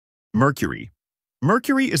Mercury.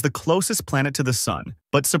 Mercury is the closest planet to the Sun,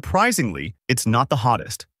 but surprisingly, it's not the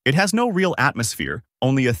hottest. It has no real atmosphere,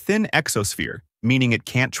 only a thin exosphere, meaning it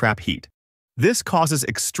can't trap heat. This causes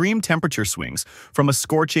extreme temperature swings from a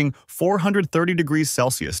scorching 430 degrees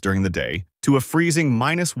Celsius during the day to a freezing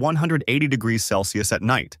minus 180 degrees Celsius at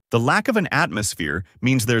night. The lack of an atmosphere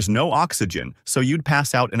means there's no oxygen, so you'd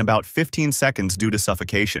pass out in about 15 seconds due to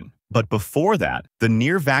suffocation. But before that, the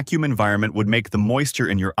near-vacuum environment would make the moisture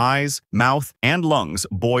in your eyes, mouth, and lungs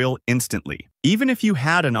boil instantly. Even if you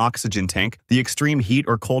had an oxygen tank, the extreme heat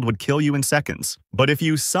or cold would kill you in seconds. But if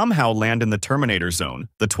you somehow land in the Terminator zone,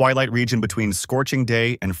 the twilight region between scorching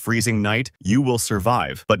day and freezing night, you will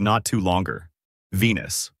survive, but not too longer.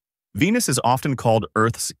 Venus. Venus is often called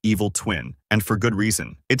Earth's evil twin, and for good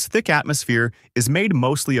reason. Its thick atmosphere is made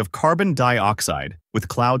mostly of carbon dioxide, with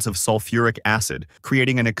clouds of sulfuric acid,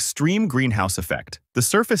 creating an extreme greenhouse effect. The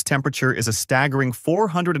surface temperature is a staggering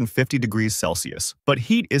 450 degrees Celsius, but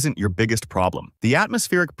heat isn't your biggest problem. The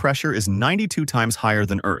atmospheric pressure is 92 times higher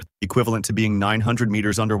than Earth, equivalent to being 900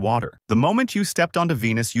 meters underwater. The moment you stepped onto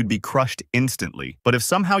Venus, you'd be crushed instantly, but if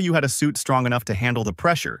somehow you had a suit strong enough to handle the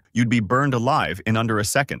pressure, you'd be burned alive in under a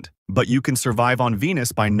second. But you can survive on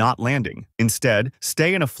Venus by not landing. Instead,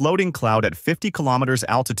 stay in a floating cloud at 50 kilometers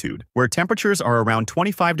altitude, where temperatures are around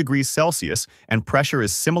 25 degrees Celsius and pressure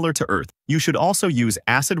is similar to Earth. You should also use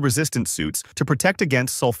acid-resistant suits to protect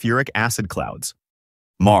against sulfuric acid clouds.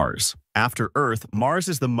 Mars. After Earth, Mars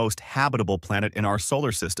is the most habitable planet in our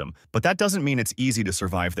solar system, but that doesn't mean it's easy to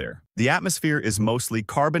survive there. The atmosphere is mostly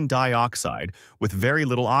carbon dioxide with very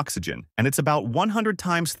little oxygen, and it's about 100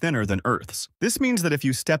 times thinner than Earth's. This means that if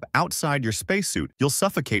you step outside your spacesuit, you'll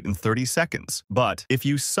suffocate in 30 seconds. But if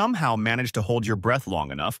you somehow manage to hold your breath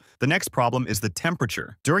long enough, the next problem is the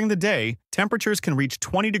temperature. During the day, temperatures can reach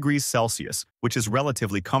 20 degrees Celsius, which is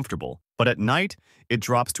relatively comfortable. But at night, it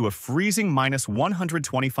drops to a freezing minus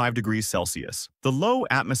 125 degrees Celsius. The low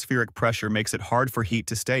atmospheric pressure makes it hard for heat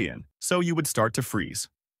to stay in, so you would start to freeze.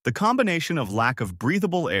 The combination of lack of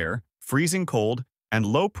breathable air, freezing cold, and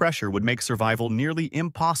low pressure would make survival nearly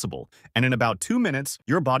impossible, and in about 2 minutes,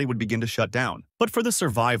 your body would begin to shut down. But for the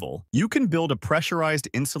survival, you can build a pressurized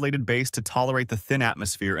insulated base to tolerate the thin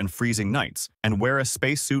atmosphere and freezing nights, and wear a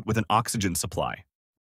spacesuit with an oxygen supply.